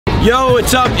Yo,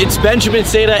 what's up? It's Benjamin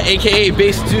Seda, aka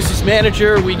Based Zeus'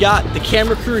 manager. We got the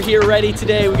camera crew here ready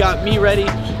today. We got me ready.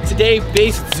 Today,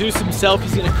 Based Zeus himself,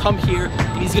 he's gonna come here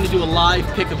and he's gonna do a live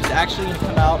pickup. He's actually gonna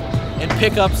come out and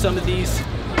pick up some of these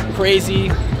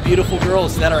crazy, beautiful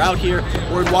girls that are out here.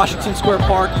 We're in Washington Square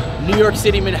Park, New York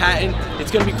City, Manhattan.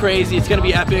 It's gonna be crazy. It's gonna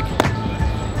be epic.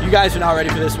 You guys are not ready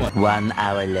for this one. 1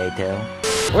 hour later.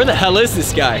 Where the hell is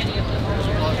this guy?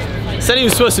 Said he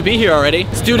was supposed to be here already.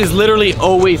 This dude is literally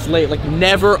always late, like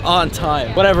never on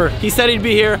time. Whatever, he said he'd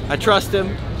be here. I trust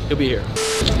him, he'll be here.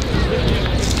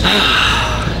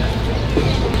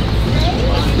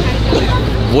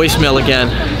 Voicemail again,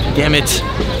 damn it.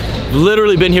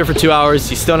 Literally been here for 2 hours,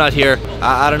 he's still not here.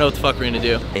 I don't know what the fuck we're gonna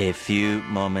do. A few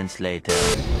moments later.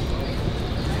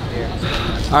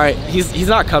 All right, he's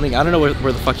not coming. I don't know where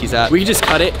the fuck he's at. We can just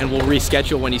cut it and we'll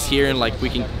reschedule when he's here and like we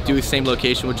can do the same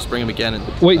location. We'll just bring him again. And,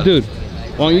 wait, dude,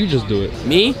 why don't you just do it?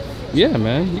 Me? Yeah,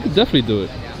 man, you could definitely do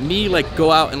it. Me, like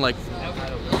go out and like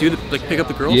do the pick up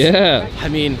the girls? Yeah. I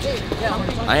mean,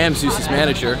 I am Zeus's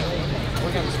manager.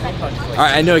 All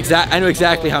right, I know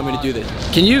exactly how I'm gonna do this.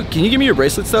 Can you give me your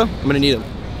bracelets though? I'm gonna need them.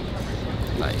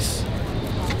 Nice.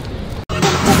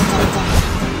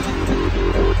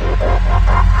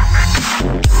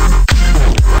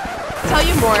 Tell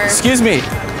you more. Excuse me.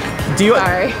 Do you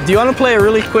want to play a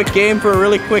really quick game for a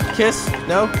really quick kiss?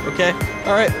 No? Okay.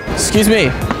 All right. Excuse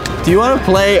me. Do you want to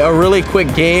play a really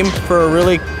quick game for a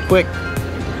really quick...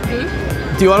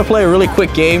 Do you want to play a really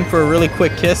quick game for a really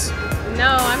quick kiss?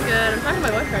 No, I'm good. I'm talking to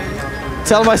my boyfriend.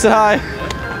 Tell him I said hi.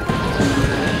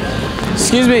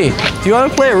 Excuse me. Do you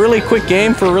want to play a really quick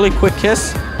game for a really quick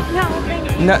kiss? No, thank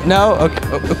you. No?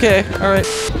 Okay. All right.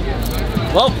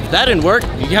 Well, that didn't work.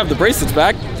 You can have the bracelets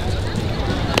back.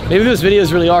 Maybe those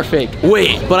videos really are fake.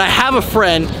 Wait, but I have a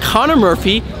friend, Connor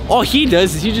Murphy. All he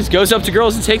does is he just goes up to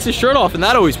girls and takes his shirt off, and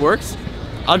that always works.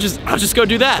 I'll just go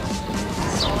do that.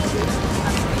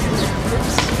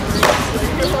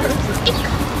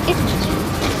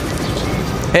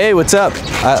 Hey, what's up?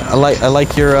 I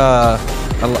like your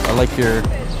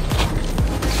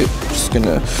just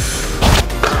gonna.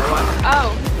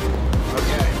 Oh.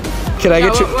 Can I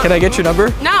get your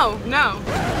number? No.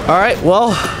 All right.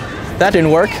 Well. That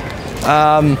didn't work.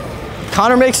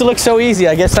 Connor makes it look so easy.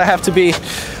 I guess I have to be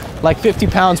like 50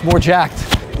 pounds more jacked.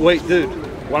 Wait, dude,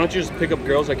 why don't you just pick up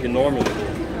girls like you normally do?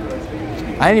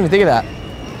 I didn't even think of that.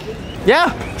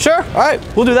 Yeah, sure. All right,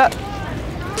 we'll do that.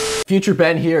 Future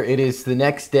Ben here. It is the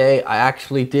next day. I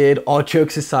actually did, all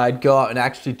jokes aside, go out and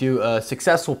actually do a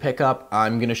successful pickup.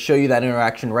 I'm gonna show you that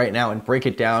interaction right now and break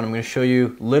it down. I'm gonna show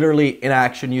you literally in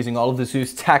action using all of the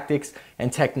Zeus tactics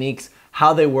and techniques,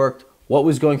 how they worked, what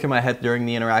was going through my head during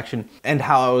the interaction, and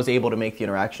how I was able to make the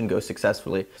interaction go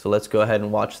successfully. So let's go ahead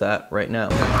and watch that right now.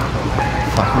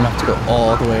 Fuck, I'm gonna have to go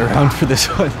all the way around for this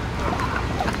one.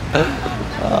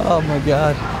 Oh my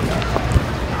God.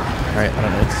 All right, I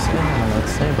don't know what to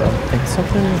say, but I'm thinking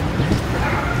something.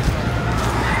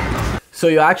 So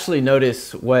you actually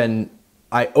notice when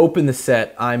I open the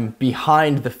set, I'm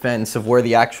behind the fence of where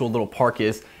the actual little park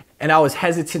is. And I was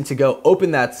hesitant to go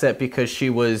open that set because she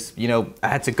was, you know, I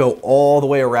had to go all the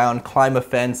way around, climb a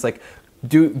fence, like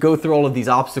go through all of these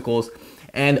obstacles.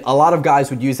 And a lot of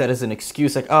guys would use that as an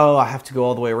excuse, like, oh, I have to go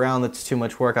all the way around, that's too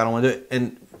much work, I don't want to do it.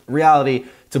 In reality,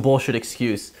 it's a bullshit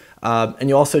excuse. And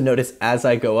you also notice as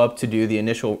I go up to do the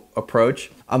initial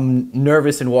approach, I'm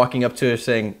nervous and walking up to her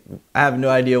saying, I have no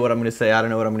idea what I'm going to say, I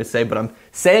don't know what I'm going to say, but I'm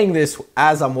saying this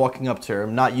as I'm walking up to her.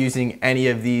 I'm not using any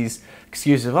of these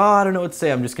excuses of, oh, I don't know what to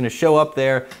say. I'm just going to show up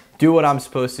there, do what I'm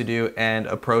supposed to do, and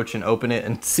approach and open it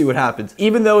and see what happens.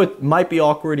 Even though it might be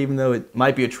awkward, even though it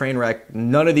might be a train wreck,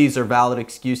 none of these are valid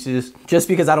excuses. Just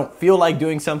because I don't feel like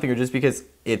doing something or just because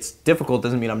it's difficult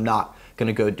doesn't mean I'm not going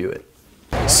to go do it.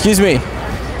 Excuse me.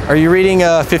 Are you reading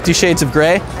 50 Shades of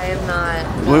Grey? I am not.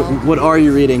 No. What are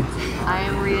you reading? I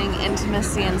am reading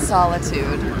Intimacy and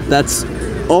Solitude. That's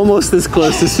almost as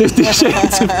close as 50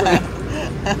 Shades of Grey.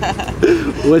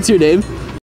 What's your name?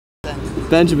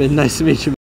 Benjamin. Nice to meet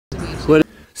you.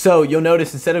 So you'll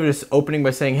notice instead of just opening by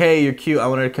saying, hey, you're cute, I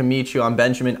wanted to come meet you, I'm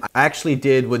Benjamin, I actually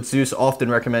did what Zeus often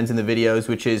recommends in the videos,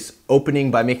 which is opening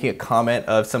by making a comment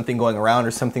of something going around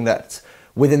or something that's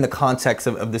within the context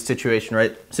of the situation,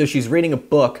 right? So she's reading a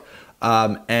book,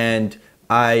 and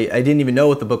I didn't even know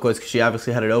what the book was because she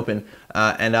obviously had it open,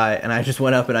 and I just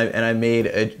went up and I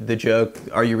made the joke,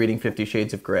 are you reading 50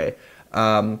 Shades of Grey?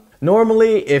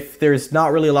 Normally, if there's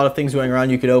not really a lot of things going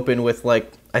around, you could open with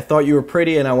like, I thought you were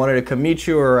pretty and I wanted to come meet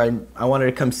you, or I wanted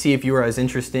to come see if you were as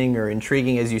interesting or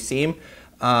intriguing as you seem.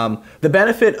 The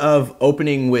benefit of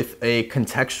opening with a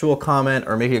contextual comment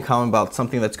or making a comment about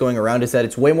something that's going around is that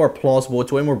it's way more plausible,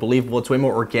 it's way more believable, it's way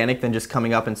more organic than just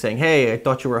coming up and saying, "Hey, I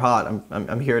thought you were hot.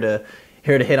 I'm here to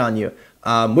hit on you,"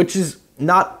 which is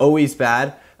not always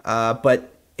bad, but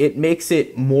it makes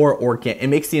it more organic. It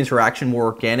makes the interaction more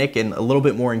organic and a little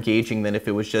bit more engaging than if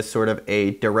it was just sort of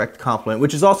a direct compliment,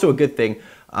 which is also a good thing.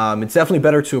 It's definitely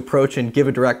better to approach and give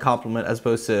a direct compliment as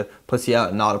opposed to pussy out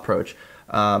and not approach.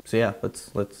 So yeah,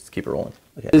 let's keep it rolling.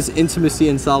 Okay. Is intimacy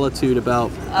and solitude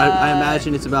about? I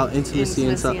imagine it's about intimacy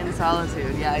and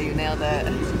solitude. Yeah, you nailed it.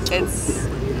 It's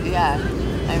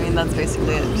I mean, that's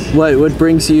basically it. What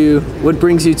brings you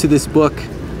to this book?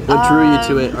 What drew you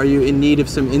to it? Are you in need of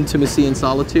some intimacy and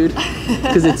solitude?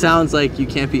 Because it sounds like you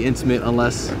can't be intimate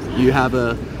unless you have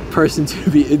a person to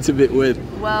be intimate with.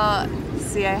 Well,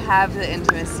 see, I have the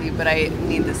intimacy, but I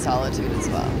need the solitude as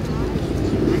well.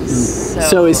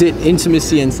 So is it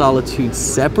intimacy and solitude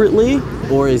separately,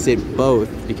 or is it both?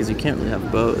 Because you can't really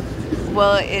have both.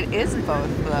 Well, it is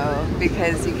both though,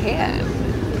 because you can.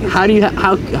 How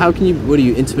can you? What are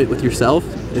you, intimate with yourself?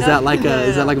 Is that like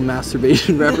a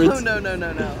masturbation reference?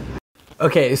 No.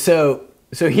 Okay, so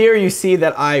here you see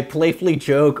that I playfully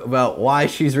joke about why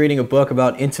she's reading a book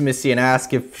about intimacy and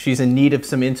ask if she's in need of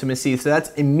some intimacy. So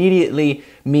that's immediately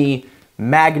me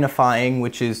magnifying,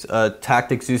 which is a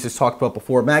tactic Zeus has talked about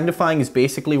before. Magnifying is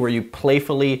basically where you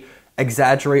playfully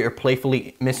exaggerate or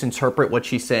playfully misinterpret what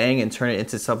she's saying and turn it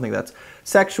into something that's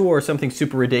sexual or something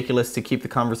super ridiculous to keep the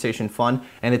conversation fun.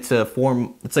 And it's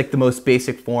like the most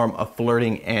basic form of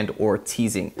flirting and or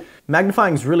teasing.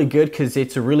 Magnifying is really good because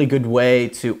it's a really good way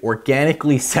to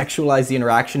organically sexualize the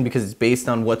interaction because it's based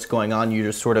on what's going on. You're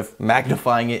just sort of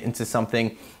magnifying it into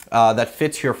something that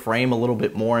fits your frame a little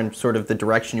bit more and sort of the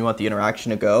direction you want the interaction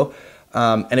to go.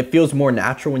 And it feels more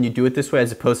natural when you do it this way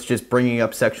as opposed to just bringing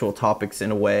up sexual topics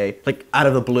in a way, like out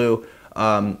of the blue,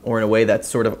 or in a way that's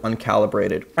sort of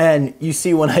uncalibrated. And you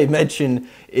see when I mention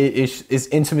is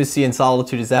intimacy and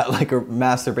solitude, is that like a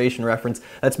masturbation reference?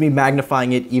 That's me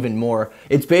magnifying it even more.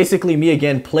 It's basically me,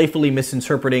 again, playfully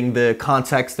misinterpreting the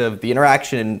context of the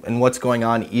interaction and what's going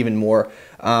on even more.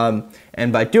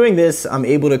 And by doing this, I'm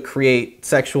able to create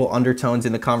sexual undertones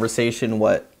in the conversation,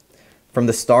 from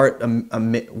the start, 1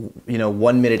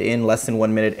 minute in, less than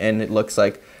 1 minute in, it looks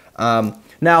like.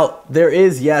 Now, there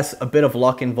is, yes, a bit of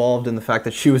luck involved in the fact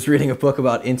that she was reading a book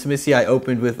about intimacy. I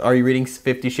opened with, "Are you reading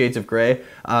 50 Shades of Grey?"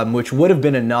 Which would have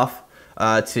been enough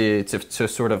to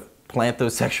sort of plant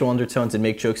those sexual undertones and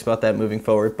make jokes about that moving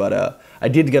forward. But I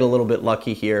did get a little bit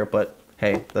lucky here, but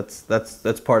hey,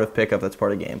 that's part of pickup, that's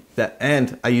part of game.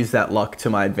 And I use that luck to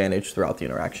my advantage throughout the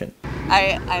interaction.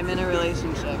 I'm in a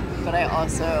relationship, but I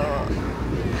also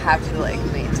have to like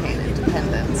maintain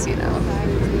independence, you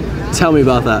know. Tell me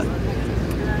about that.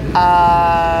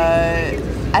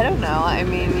 I don't know. I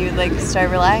mean, you like start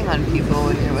relying on people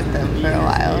when you're with them for a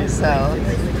while, so.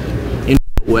 In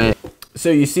what way? So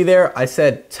you see there, I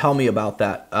said, tell me about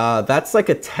that. That's like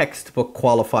a textbook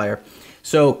qualifier.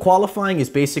 So qualifying is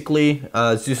basically,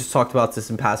 Zeus has talked about this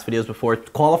in past videos before,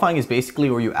 qualifying is basically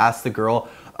where you ask the girl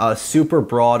super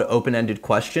broad, open-ended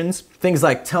questions. Things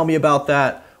like, tell me about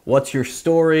that, what's your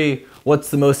story, what's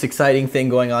the most exciting thing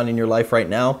going on in your life right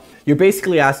now. You're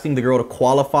basically asking the girl to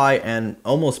qualify and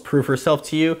almost prove herself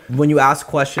to you. When you ask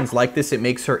questions like this, it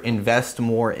makes her invest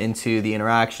more into the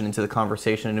interaction, into the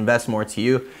conversation, and invest more into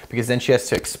you, because then she has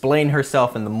to explain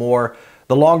herself, and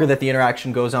the longer that the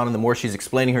interaction goes on and the more she's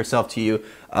explaining herself to you,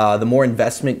 the more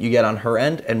investment you get on her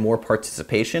end and more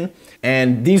participation.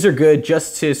 And these are good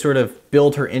just to sort of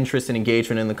build her interest and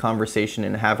engagement in the conversation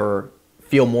and have her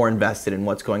feel more invested in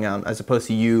what's going on as opposed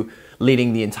to you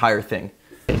leading the entire thing.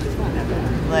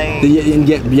 Like,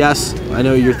 yes, I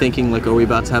know you're thinking like, are we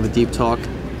about to have a deep talk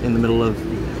in the middle of,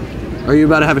 are you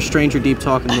about to have a stranger deep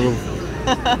talk in the middle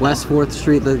of West 4th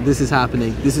Street? This is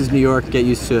happening. This is New York. Get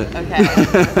used to it.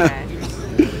 Okay.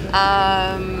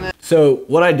 So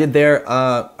what I did there,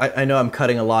 I know I'm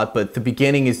cutting a lot, but the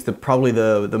beginning is probably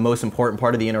the most important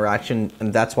part of the interaction,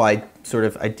 and that's why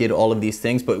I did all of these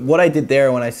things. But what I did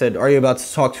there when I said, are you about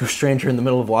to talk to a stranger in the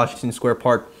middle of Washington Square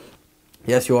Park?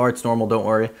 Yes, you are. It's normal. Don't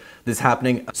worry. This is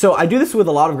happening. So I do this with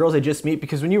a lot of girls I just meet,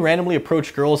 because when you randomly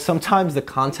approach girls, sometimes the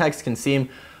context can seem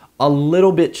a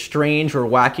little bit strange or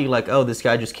wacky, like, oh, this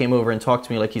guy just came over and talked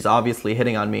to me like he's obviously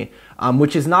hitting on me,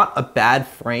 which is not a bad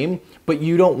frame, but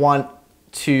you don't want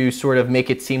to sort of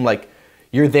make it seem like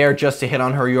you're there just to hit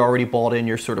on her, you're already balled in,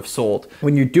 you're sort of sold.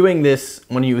 When you're doing this,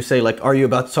 when you say like, are you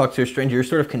about to talk to a stranger, you're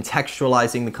sort of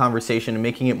contextualizing the conversation and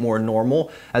making it more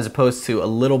normal as opposed to a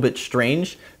little bit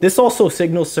strange. This also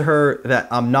signals to her that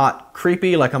I'm not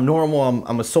creepy, like I'm normal,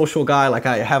 I'm a social guy, like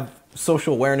I have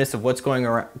social awareness of what's going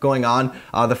on.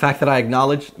 The fact that I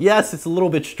acknowledge, yes, it's a little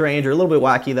bit strange or a little bit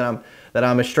wacky that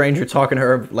I'm a stranger talking to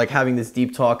her, like having this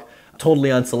deep talk,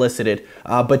 totally unsolicited.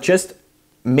 But just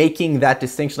making that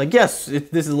distinction, like, yes,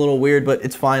 this is a little weird, but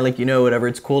it's fine, like, you know, whatever,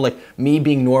 it's cool. Like, me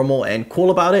being normal and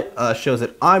cool about it shows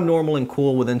that I'm normal and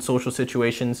cool within social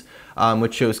situations,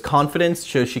 which shows confidence,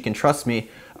 shows she can trust me,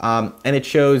 and it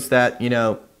shows that, you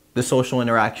know, the social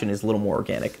interaction is a little more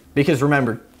organic. Because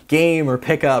remember, game or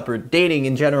pickup or dating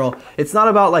in general, it's not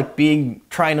about like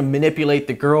trying to manipulate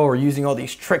the girl or using all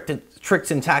these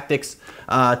tricks and tactics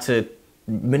to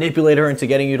manipulate her into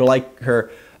getting you to like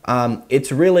her.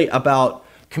 It's really about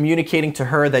communicating to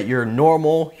her that you're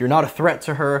normal, you're not a threat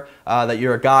to her, that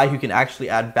you're a guy who can actually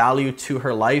add value to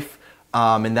her life,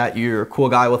 and that you're a cool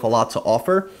guy with a lot to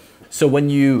offer. So when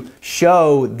you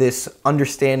show this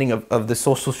understanding of the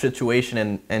social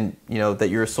situation and you know that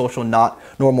you're a social, not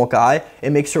normal guy,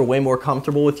 it makes her way more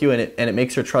comfortable with you, and it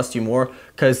makes her trust you more.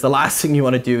 Because the last thing you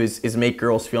want to do is make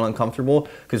girls feel uncomfortable.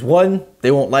 Because one,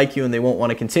 they won't like you and they won't want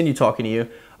to continue talking to you,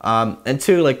 and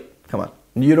two, like, come on.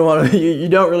 You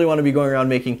don't really want to be going around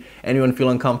making anyone feel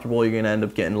uncomfortable. You're going to end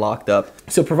up getting locked up.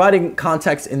 So providing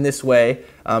context in this way,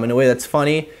 in a way that's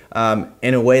funny,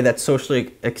 in a way that's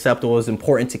socially acceptable, is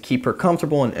important to keep her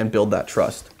comfortable and build that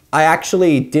trust. I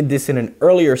actually did this in an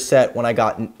earlier set when I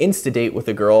got an Insta date with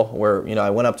a girl where, you know, I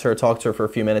went up to her, talked to her for a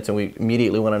few minutes, and we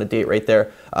immediately went on a date right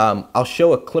there. I'll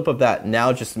show a clip of that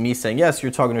now, just me saying, yes,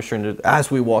 you're talking to a stranger, as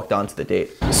we walked on to the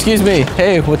date. Excuse me.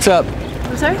 Hey, what's up?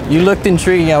 I'm sorry? You looked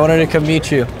intriguing. I wanted to come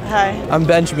meet you. Hi. I'm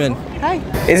Benjamin. Hi.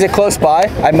 Is it close by?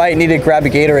 I might need to grab a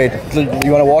Gatorade.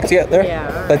 You want to walk together?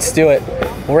 Yeah. Let's do it.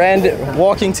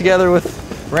 Walking together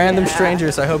with random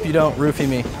strangers. I hope you don't roofie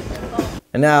me.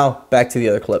 And now, back to the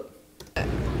other clip.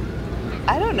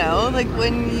 I don't know, like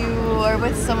when you are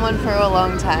with someone for a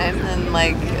long time, then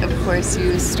like, of course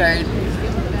you start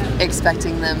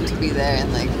expecting them to be there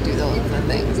and like do the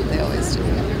things that they always do.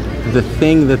 The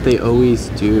thing that they always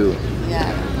do.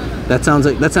 Yeah. That sounds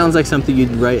like something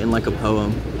you'd write in like a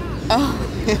poem.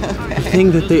 Oh, yeah, okay. The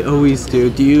thing that they always do.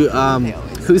 Do you,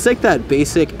 who's like that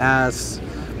basic ass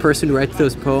person who writes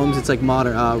those poems? It's like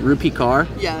modern, Rupi Kaur.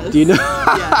 Yes. Do you know?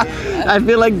 Yeah. I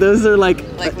feel like those are like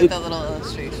with a little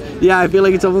illustration. Yeah, I feel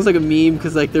like it's almost like a meme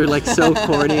because like they're like so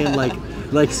corny and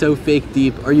like so fake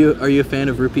deep. Are you a fan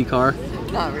of Rupi Kaur?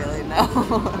 Not really, no.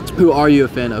 Who are you a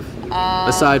fan of?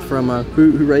 Aside from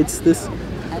who writes this?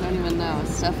 I don't even know.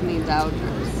 Stephanie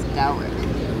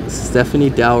Dowrick.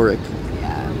 Stephanie Dowrick.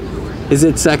 Yeah. Is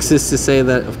it sexist to say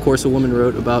that, of course, a woman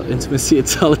wrote about intimacy and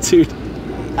solitude?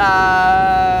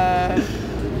 I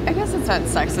guess it's not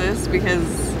sexist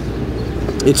because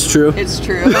it's true. It's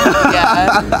true.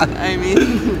 Yeah. I mean,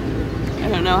 I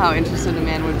don't know how interested a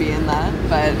man would be in that,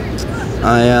 but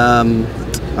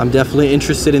I'm definitely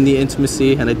interested in the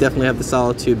intimacy, and I definitely have the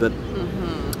solitude, but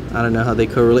I don't know how they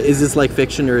correlate. Is this like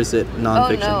fiction or is it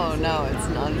nonfiction? Oh no, it's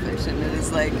nonfiction. It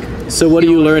is like. So what are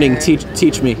you learning?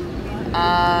 Teach me.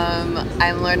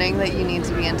 I'm learning that you need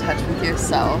to be in touch with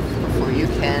yourself before you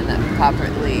can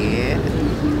properly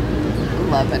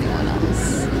love anyone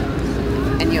else.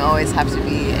 And you always have to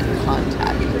be in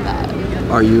contact with that.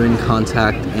 Are you in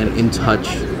contact and in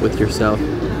touch with yourself?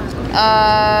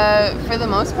 For the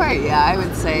most part, yeah, I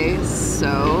would say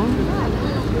so.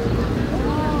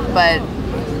 But,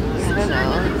 I don't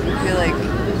know, I feel like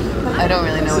I don't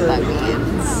really know what that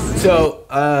means. So,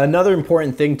 another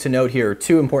important thing to note here,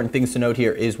 two important things to note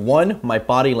here is one, my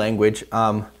body language.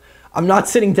 I'm not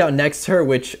sitting down next to her,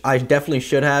 which I definitely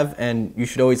should have, and you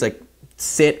should always like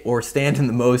sit or stand in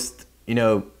the most, you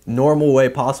know, normal way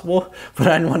possible, but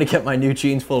I didn't want to get my new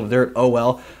jeans full of dirt. Oh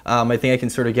well. I think I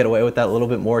can sort of get away with that a little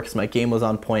bit more because my game was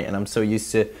on point and I'm so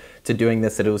used to doing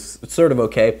this that it was sort of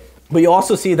okay. But you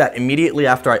also see that immediately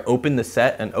after I opened the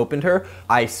set and opened her,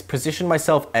 I positioned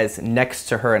myself as next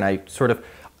to her and I sort of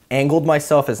angled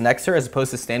myself as next to her as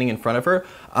opposed to standing in front of her.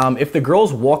 If the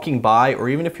girl's walking by or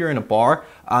even if you're in a bar,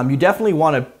 you definitely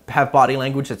want to have body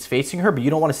language that's facing her, but you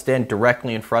don't want to stand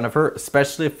directly in front of her,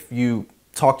 especially if you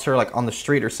talk to her like on the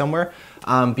street or somewhere,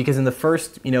 because in the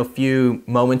first, you know, few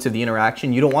moments of the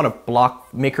interaction, you don't want to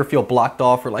make her feel blocked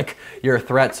off or like you're a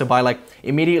threat. So by like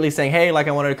immediately saying, hey, like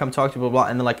I wanted to come talk to you, blah, blah,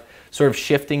 and then like sort of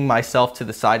shifting myself to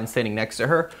the side and standing next to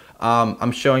her,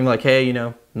 I'm showing like, hey, you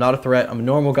know, not a threat. I'm a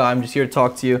normal guy. I'm just here to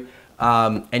talk to you.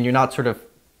 And you're not sort of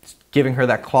giving her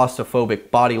that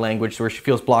claustrophobic body language where she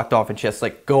feels blocked off and she has to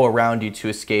like go around you to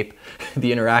escape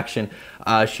the interaction.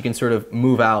 She can sort of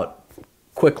move out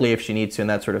quickly if she needs to, and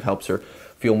that sort of helps her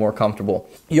feel more comfortable.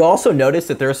 You also notice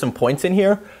that there are some points in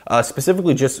here,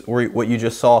 specifically just what you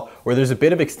just saw, where there's a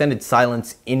bit of extended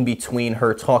silence in between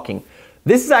her talking.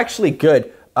 This is actually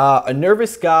good. A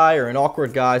nervous guy or an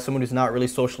awkward guy, someone who's not really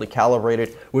socially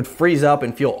calibrated, would freeze up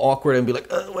and feel awkward and be like,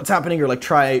 what's happening? Or like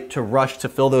try to rush to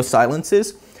fill those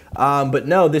silences. But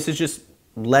no, this is just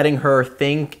letting her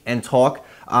think and talk.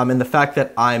 And the fact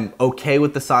that I'm okay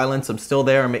with the silence, I'm still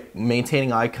there, I'm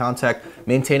maintaining eye contact,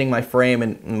 maintaining my frame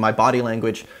and my body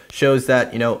language shows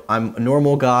that, you know, I'm a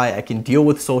normal guy. I can deal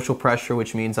with social pressure,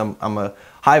 which means I'm a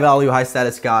high value, high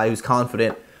status guy who's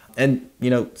confident. And, you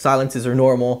know, silences are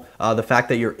normal. The fact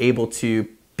that you're able to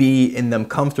be in them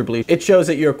comfortably, it shows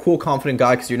that you're a cool, confident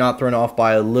guy because you're not thrown off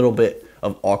by a little bit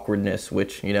of awkwardness,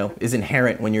 which, you know, is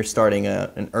inherent when you're starting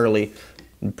an early,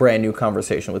 brand new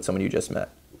conversation with someone you just met.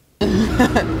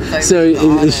 So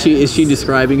is she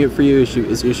describing it for you?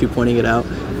 Is she pointing it out?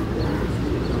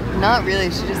 Not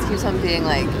really. She just keeps on being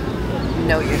like,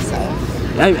 know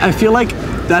yourself. I feel like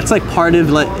that's like part of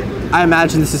like, I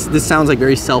imagine this sounds like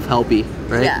very self-helpy,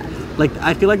 right? Yeah. Like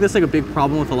I feel like that's like a big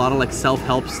problem with a lot of like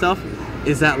self-help stuff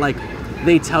is that like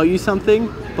they tell you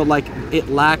something but like it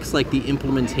lacks like the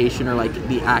implementation or like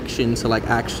the action to like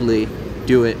actually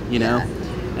do it, you know? Yeah.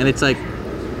 And it's like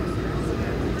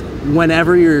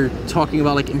whenever you're talking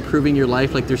about like improving your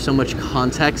life, like there's so much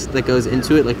context that goes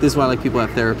into it. Like this is why like people have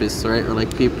therapists, right? Or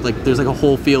like people like there's like a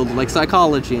whole field of like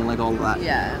psychology and like all of that.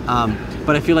 Yeah.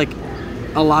 But I feel like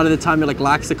a lot of the time it like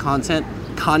lacks the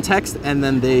context and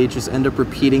then they just end up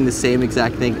repeating the same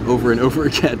exact thing over and over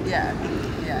again. Yeah.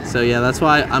 Yeah. So yeah, that's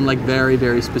why I'm like very,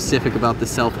 very specific about the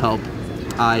self-help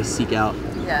I seek out.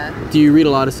 Yeah. Do you read a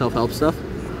lot of self-help stuff?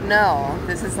 No,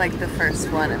 this is like the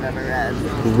first one I've ever read.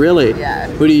 Really? Yeah.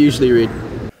 Who do you usually read?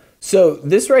 So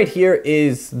this right here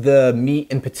is the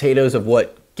meat and potatoes of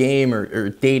what game or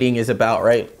dating is about,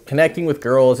 right? Connecting with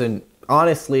girls and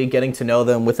honestly getting to know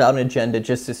them without an agenda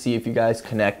just to see if you guys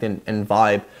connect and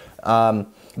vibe.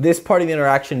 This part of the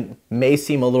interaction may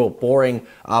seem a little boring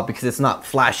because it's not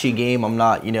flashy game. I'm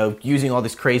not, you know, using all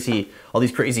these crazy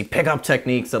pickup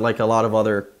techniques that like a lot of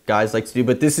other guys like to do.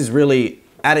 But this is really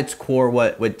at its core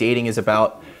what dating is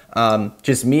about.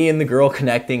 Just me and the girl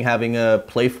connecting, having a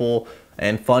playful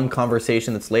and fun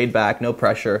conversation that's laid back, no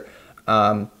pressure.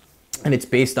 And it's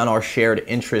based on our shared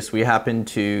interests. We happen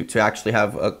to actually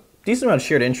have a decent amount of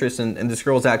shared interests, and this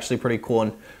girl's actually pretty cool,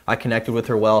 and I connected with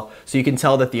her well. So you can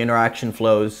tell that the interaction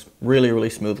flows really, really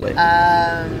smoothly.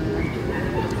 I'm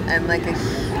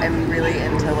really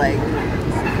into like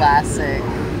classic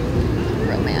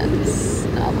romance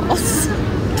novels.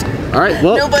 All right,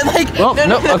 well. No, but like, well,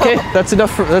 no, okay, that's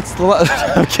enough for, that's the lot.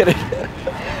 I'm kidding.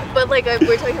 But like,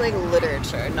 we're talking like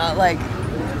literature, not like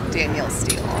Daniel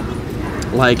Steele.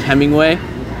 Like Hemingway?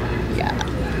 Yeah.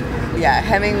 Yeah,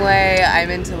 Hemingway. I'm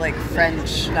into like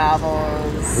French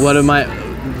novels. One of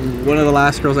the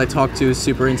last girls I talked to is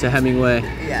super into Hemingway.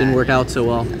 Yeah. Didn't work out so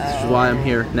well, which is why I'm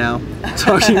here now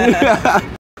talking.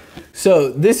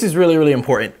 So this is really, really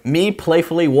important. Me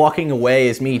playfully walking away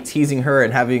is me teasing her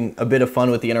and having a bit of fun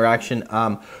with the interaction.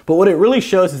 But what it really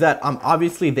shows is that I'm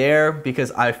obviously there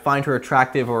because I find her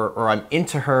attractive or I'm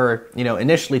into her, you know,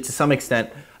 initially to some extent,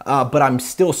 but I'm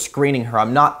still screening her.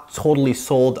 I'm not totally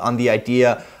sold on the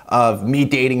idea of me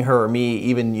dating her or me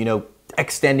even, you know,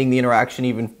 extending the interaction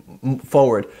even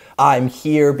forward. I'm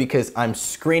here because I'm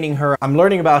screening her. I'm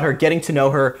learning about her, getting to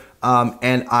know her,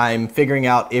 and I'm figuring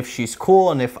out if she's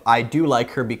cool and if I do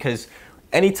like her, because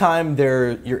anytime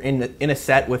you're in a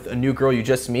set with a new girl you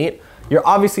just meet, you're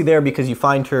obviously there because you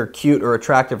find her cute or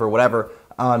attractive or whatever.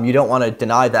 You don't want to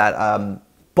deny that,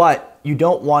 but you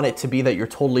don't want it to be that you're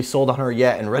totally sold on her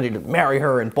yet and ready to marry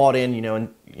her and bought in, you know,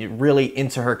 and you're really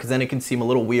into her, because then it can seem a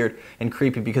little weird and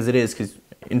creepy, because it is, because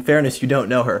in fairness, you don't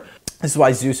know her. This is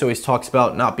why Zeus always talks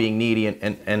about not being needy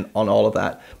and on all of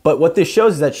that. But what this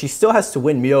shows is that she still has to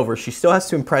win me over. She still has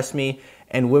to impress me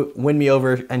and win me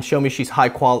over and show me she's a high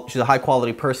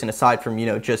quality person, aside from, you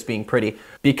know, just being pretty.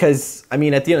 Because, I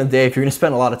mean, at the end of the day, if you're gonna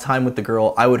spend a lot of time with the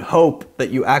girl, I would hope that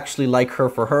you actually like her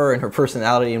for her and her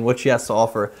personality and what she has to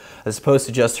offer, as opposed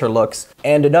to just her looks.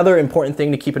 And another important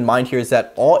thing to keep in mind here is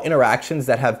that all interactions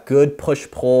that have good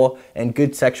push-pull and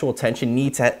good sexual tension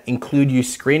need to include you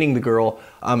screening the girl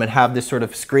and have this sort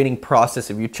of screening process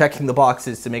of you checking the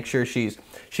boxes to make sure she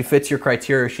fits your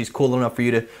criteria, she's cool enough for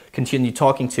you to continue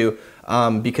talking to,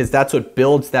 because that's what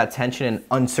builds that tension and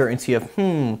uncertainty of,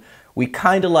 we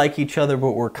kind of like each other,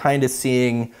 but we're kind of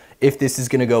seeing if this is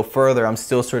going to go further. I'm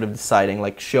still sort of deciding,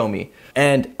 like, show me.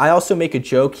 And I also make a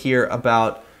joke here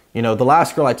about, you know, the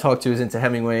last girl I talked to is into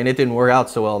Hemingway and it didn't work out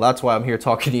so well. That's why I'm here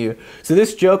talking to you. So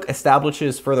this joke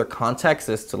establishes further context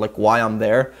as to like why I'm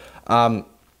there.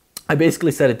 I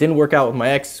basically said it didn't work out with my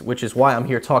ex, which is why I'm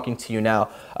here talking to you now.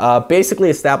 Basically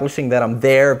establishing that I'm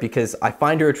there because I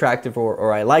find her attractive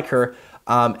or I like her,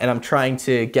 and I'm trying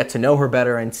to get to know her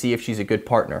better and see if she's a good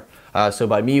partner. So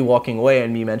by me walking away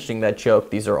and me mentioning that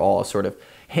joke, these are all sort of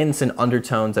hints and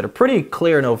undertones that are pretty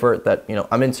clear and overt that, you know,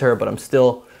 I'm into her, but I'm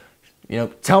still, you know,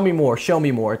 tell me more, show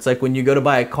me more. It's like when you go to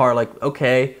buy a car, like,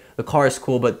 okay, the car is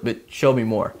cool, but show me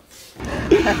more.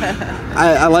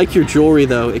 I like your jewelry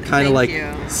though. It kind of like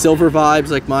you. silver vibes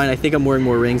like mine. I think I'm wearing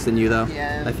more rings than you though.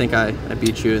 Yeah. I think I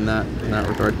beat you in that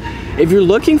regard. If you're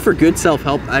looking for good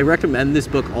self-help, I recommend this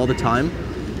book all the time.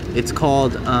 It's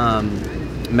called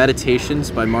Meditations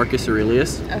by Marcus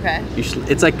Aurelius. Okay.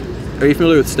 It's like, are you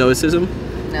familiar with Stoicism?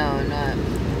 No, not.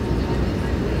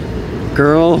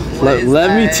 Girl, let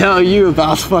me that? tell you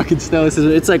about fucking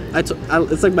Stoicism. It's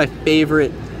like my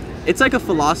favorite. It's like a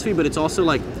philosophy, but it's also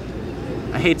like,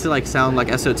 I hate to like sound like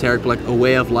esoteric, but like a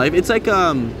way of life. It's like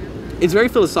it's very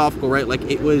philosophical, right? Like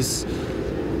it was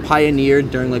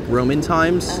pioneered during like Roman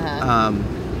times,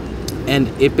 and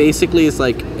it basically is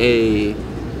like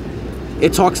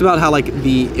it talks about how like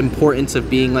the importance of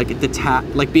being like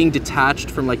being detached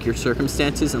from like your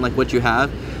circumstances and like what you have,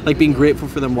 like being grateful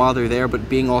for them while they're there, but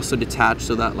being also detached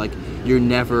so that like you're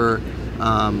never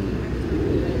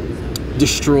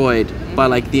destroyed by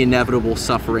like the inevitable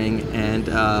suffering and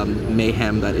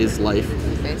mayhem that is life.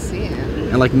 I see.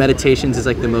 And like Meditations is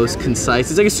like the most concise.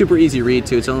 It's like a super easy read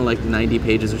too. It's only like 90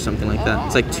 pages or something like that.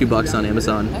 It's like $2 on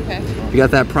Amazon. Okay. You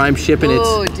got that Prime shipping.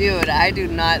 Oh, dude, I do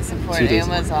not support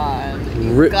Amazon.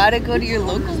 You gotta go to your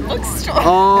local bookstore.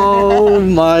 Oh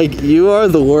my, you are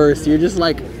the worst. You're just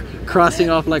like crossing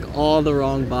off like all the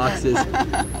wrong boxes.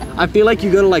 I feel like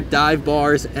you go to like dive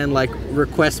bars and like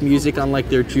request music on like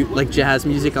their jazz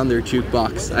music on their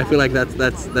jukebox. I feel like that's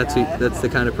the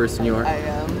kind of person you are. I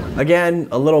am. Again,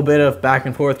 a little bit of back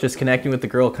and forth, just connecting with the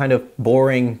girl, kind of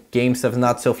boring game stuff,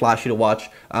 not so flashy to watch.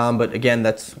 But again,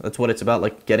 that's what it's about,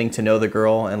 like getting to know the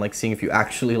girl and like seeing if you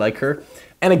actually like her.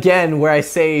 And again, where I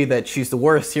say that she's the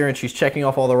worst here and she's checking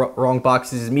off all the wrong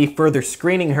boxes is me further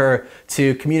screening her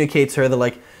to communicate to her that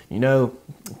like, you know,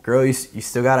 girl, you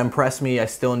still gotta impress me. I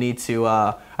still need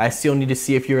to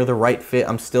see if you're the right fit.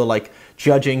 I'm still like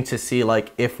judging to see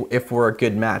like if we're a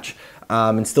good match,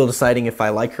 and still deciding if I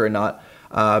like her or not,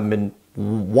 and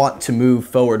want to move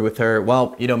forward with her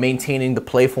while, you know, maintaining the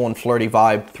playful and flirty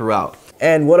vibe throughout.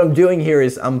 And what I'm doing here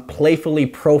is I'm playfully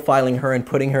profiling her and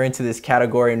putting her into this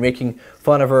category and making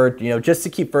fun of her, you know, just to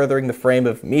keep furthering the frame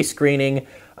of me screening,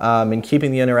 and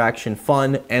keeping the interaction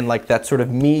fun and like that sort of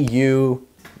me, you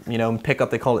know,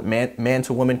 pickup, they call it man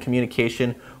to woman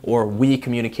communication or we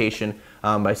communication,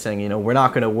 by saying, you know, we're not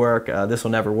going to work, this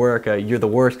will never work, you're the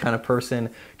worst kind of person,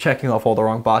 checking off all the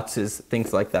wrong boxes,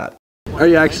 things like that. Are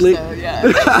you actually? So,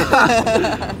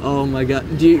 yeah. Oh my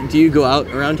god. Do you go out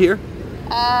around here?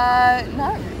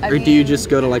 Or do you just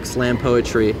go to like slam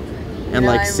poetry and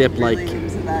like sip really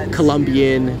like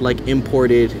Colombian like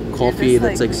imported coffee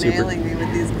that's like super? You're nailing me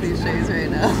with these cliches right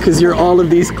now. Because you're all of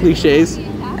these cliches.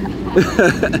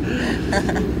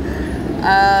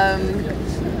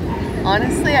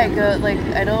 Honestly, I go like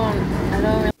I don't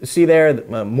really See there,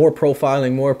 more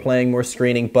profiling, more playing, more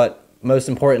screening, but most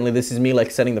importantly, this is me like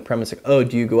setting the premise like, oh,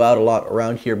 do you go out a lot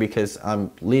around here? Because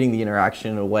I'm leading the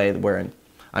interaction in a way where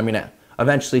I'm gonna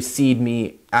eventually seed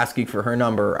me asking for her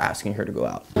number or asking her to go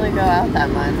out. go out that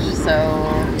much,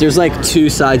 so There's like two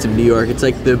sides of New York. It's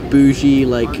like the bougie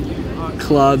like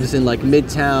clubs in like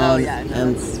Midtown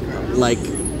and like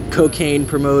cocaine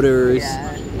promoters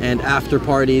and after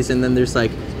parties, and then there's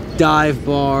like dive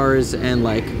bars and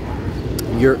like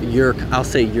I'll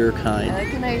say your kind. I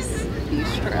like a nice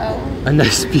bistro. A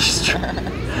nice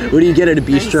bistro. What do you get at a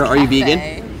bistro? Are you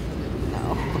vegan?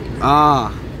 No.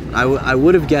 Ah, I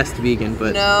would have guessed vegan,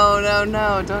 but No,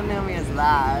 don't know me as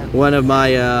that. one of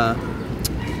my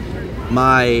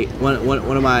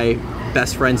one of my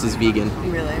best friends is vegan.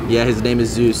 Really? Yeah, his name is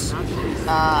Zeus.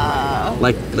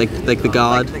 Like the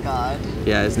god. Like the god.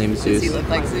 Yeah, his name is Zeus. Does he look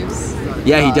like Zeus?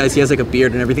 Yeah, he does. He has like a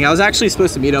beard and everything. I was actually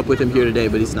supposed to meet up with him here today,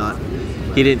 but he's not.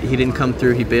 He didn't come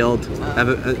through. He bailed.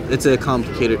 It's a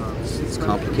complicated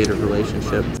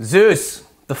relationship. Zeus,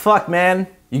 the fuck, man?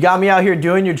 You got me out here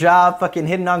doing your job, fucking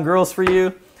hitting on girls for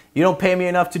you. You don't pay me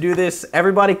enough to do this.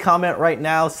 Everybody comment right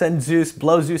now. Send Zeus,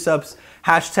 blow Zeus ups.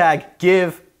 Hashtag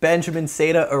give Benjamin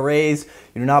Seda a raise.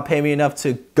 You do not pay me enough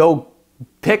to go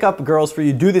pick up girls for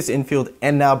you, do this infield,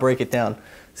 and now break it down.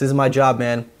 This is my job,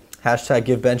 man. Hashtag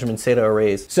give Benjamin Seda a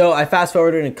raise. So I fast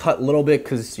forwarded and cut a little bit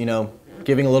because, you know,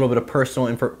 giving a little bit of personal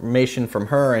information from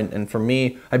her and from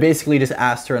me. I basically just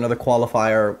asked her another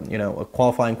qualifier, you know, a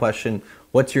qualifying question.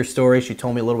 What's your story? She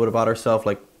told me a little bit about herself,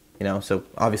 like, you know, so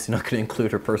obviously not going to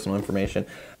include her personal information.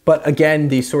 But again,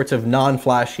 these sorts of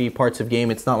non-flashy parts of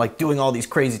game, it's not like doing all these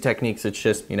crazy techniques. It's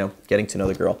just, you know, getting to know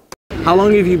the girl. How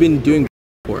long have you been doing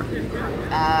for?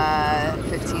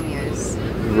 15 years.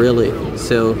 Really?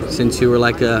 So since you were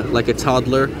like a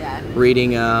toddler, Yeah.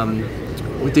 reading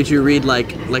what did you read,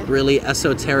 like really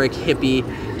esoteric hippie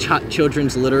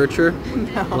children's literature?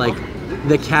 No. Like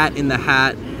The Cat in the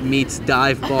Hat meets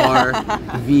dive bar,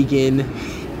 vegan,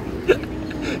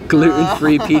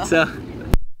 gluten-free pizza.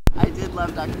 I did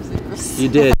love Dr. Zeus. You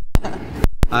did.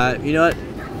 You know what?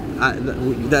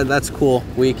 That's cool.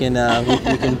 We can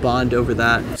bond over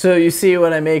that. So you see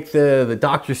when I make the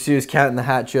Dr. Seuss Cat in the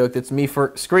Hat joke, that's me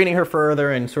for screening her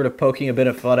further and sort of poking a bit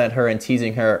of fun at her and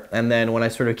teasing her. And then when I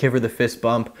sort of give her the fist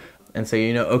bump and say,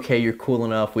 you know, okay, you're cool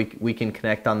enough, we can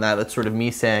connect on that. That's sort of me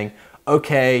saying,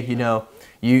 okay, you know,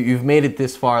 you've made it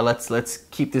this far. Let's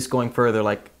keep this going further.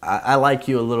 Like I like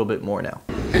you a little bit more now.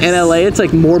 In LA, it's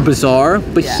like more bizarre,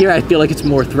 but Yeah. here I feel like it's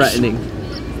more threatening.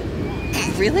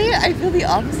 Really? I feel the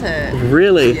opposite.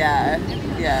 Really? Yeah.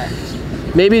 Yeah.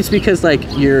 Maybe it's because like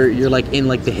you're like in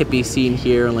like the hippie scene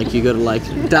here, and like you go to like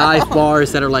dive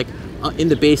bars that are like in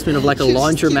the basement of like a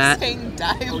laundromat. Saying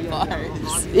dive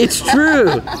bars. It's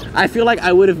true. I feel like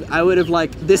I would have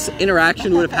like this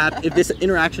interaction would have happened if this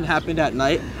interaction happened at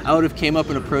night. I would have came up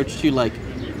and approached you like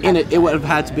it would have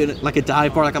had to be like a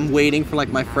dive bar. Like I'm waiting for like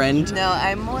my friend. No,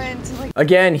 I'm more into like.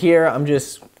 Again, here I'm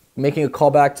just making a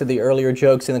callback to the earlier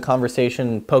jokes in the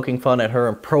conversation, poking fun at her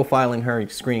and profiling her and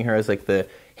screening her as like the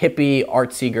hippie,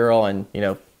 artsy girl, and, you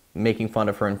know, making fun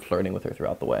of her and flirting with her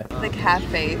throughout the way. The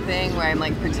cafe thing where I'm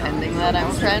like pretending that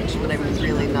I'm French, but I'm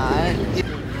really not.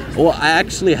 Well, I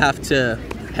actually have to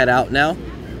head out now,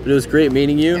 but it was great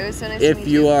meeting you. It was so nice to If meet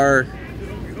you you. are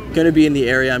going to be in the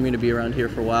area, I'm going to be around here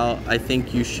for a while. I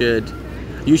think you should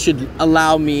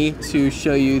allow me to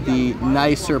show you the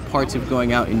nicer parts of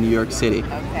going out in New York City.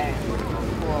 Okay.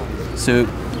 Cool. So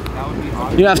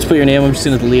you don't have to put your name. I'm just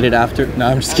going to delete it after. No,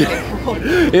 I'm just kidding.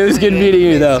 It was good meeting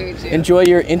you, though. Nice to meet you. Enjoy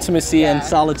your intimacy and Yeah.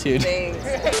 solitude.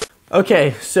 Thanks.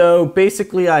 Okay, so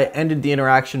basically I ended the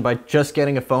interaction by just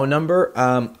getting a phone number.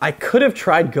 I could have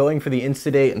tried going for the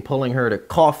Insta date and pulling her to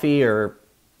coffee or,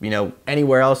 you know,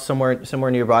 anywhere else,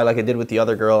 somewhere nearby like I did with the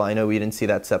other girl. I know we didn't see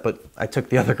that set, but I took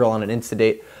the other girl on an Insta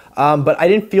date. But I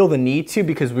didn't feel the need to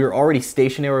because we were already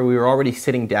stationary, we were already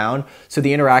sitting down, so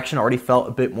the interaction already felt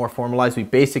a bit more formalized. We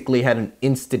basically had an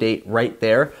Insta date right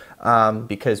there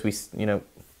because we, you know,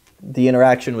 the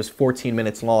interaction was 14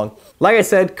 minutes long. Like I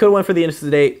said, could have went for the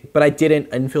Insta date, but I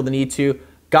didn't feel the need to.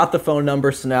 Got the phone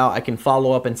number, so now I can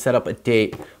follow up and set up a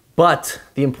date. But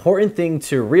the important thing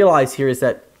to realize here is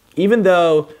that even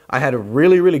though I had a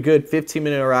really, really good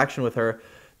 15-minute interaction with her,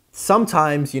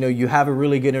 sometimes, you know, you have a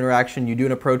really good interaction, you do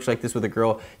an approach like this with a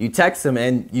girl, you text them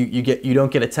and you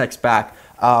don't get a text back.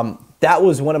 That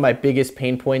was one of my biggest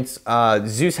pain points.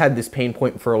 Zeus had this pain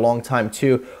point for a long time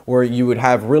too, where you would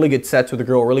have really good sets with a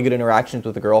girl, really good interactions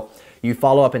with a girl, you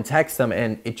follow up and text them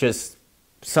and it just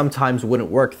sometimes wouldn't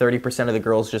work. 30% of the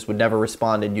girls just would never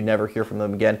respond and you never hear from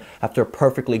them again after a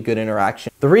perfectly good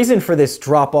interaction. The reason for this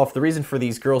drop off, the reason for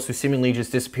these girls who seemingly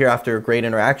just disappear after a great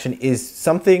interaction is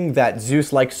something that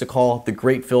Zeus likes to call the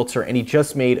great filter, and he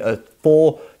just made a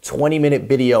full 20-minute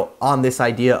video on this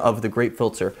idea of the great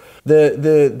filter.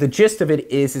 The gist of it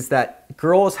is that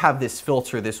girls have this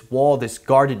filter, this wall, this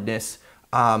guardedness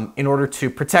in order to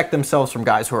protect themselves from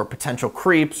guys who are potential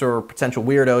creeps or potential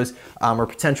weirdos or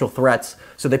potential threats.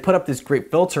 So they put up this great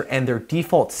filter, and their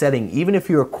default setting, even if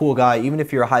you're a cool guy, even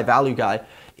if you're a high value guy,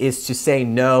 is to say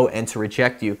no and to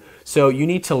reject you. So you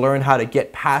need to learn how to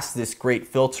get past this great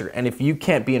filter. And if you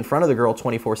can't be in front of the girl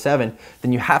 24/7,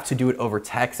 then you have to do it over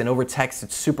text. And over text,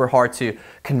 it's super hard to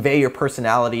convey your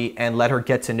personality and let her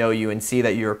get to know you and see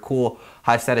that you're a cool,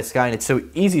 high status guy. And it's so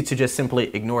easy to just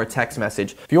simply ignore a text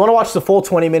message. If you want to watch the full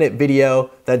 20-minute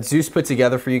video that Zeus put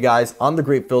together for you guys on the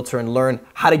great filter and learn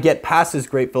how to get past this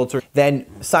great filter, then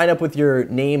sign up with your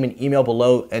name and email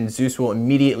below and Zeus will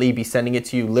immediately be sending it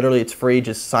to you. Literally, it's free.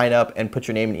 Just sign up and put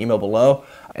your name and email below.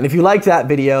 And if you liked that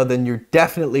video, then you're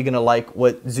definitely going to like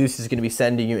what Zeus is going to be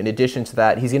sending you. In addition to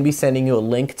that, he's going to be sending you a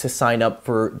link to sign up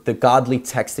for the Godly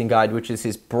Texting Guide, which is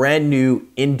his brand new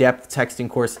in-depth texting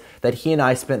course that he and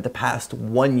I spent the past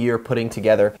 1 year putting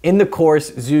together. In the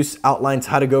course, Zeus outlines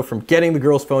how to go from getting the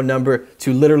girl's phone number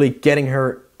to literally getting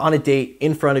her on a date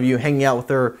in front of you, hanging out with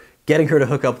her, getting her to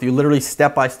hook up with you, literally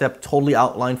step-by-step, totally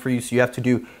outlined for you, so you have to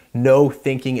do no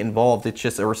thinking involved. It's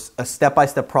just a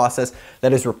step-by-step process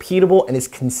that is repeatable and is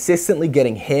consistently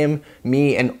getting him,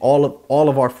 me, and all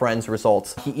of our friends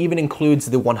results. He even includes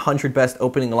the 100 best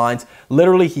opening lines.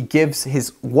 Literally, he gives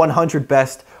his 100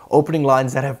 best opening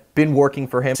lines that have been working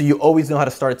for him. So you always know how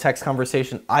to start a text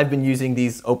conversation. I've been using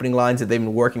these opening lines that they've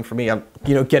been working for me. I'm,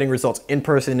 getting results in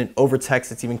person and over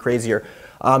text. It's even crazier.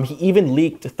 He even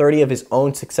leaked 30 of his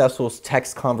own successful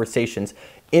text conversations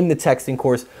in the texting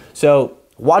course. So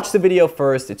watch the video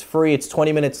first. It's free. It's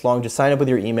 20 minutes long. Just sign up with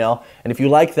your email. And if you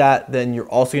like that, then you're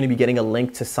also going to be getting a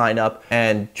link to sign up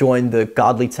and join the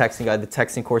Godly Texting Guide, the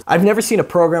texting course. I've never seen a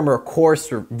program or a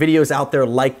course or videos out there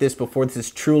like this before. This is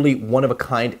truly one of a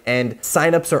kind. And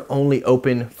signups are only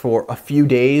open for a few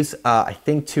days. I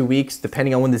think 2 weeks,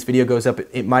 depending on when this video goes up.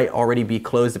 It might already be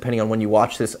closed depending on when you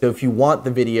watch this. So if you want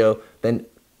the video, then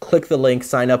click the link,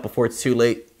 sign up before it's too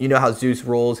late. You know how Zeus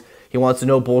rolls. He wants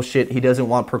no bullshit. He doesn't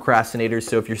want procrastinators.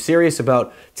 So if you're serious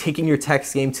about taking your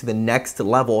text game to the next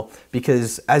level,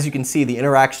 because as you can see, the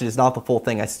interaction is not the full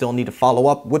thing. I still need to follow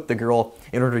up with the girl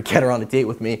in order to get her on a date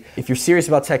with me. If you're serious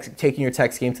about taking your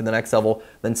text game to the next level,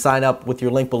 then sign up with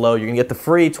your link below. You're gonna get the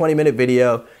free 20-minute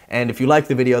video. And if you like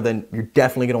the video, then you're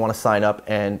definitely gonna wanna sign up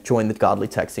and join the Godly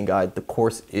Texting Guide. The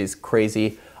course is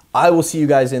crazy. I will see you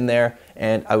guys in there,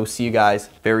 and I will see you guys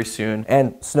very soon.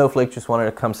 And Snowflake just wanted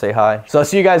to come say hi. So I'll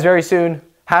see you guys very soon.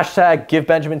 Hashtag give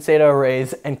Benjamin Seda a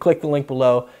raise, and click the link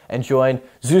below and join.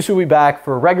 Zeus will be back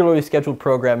for regularly scheduled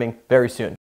programming very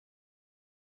soon.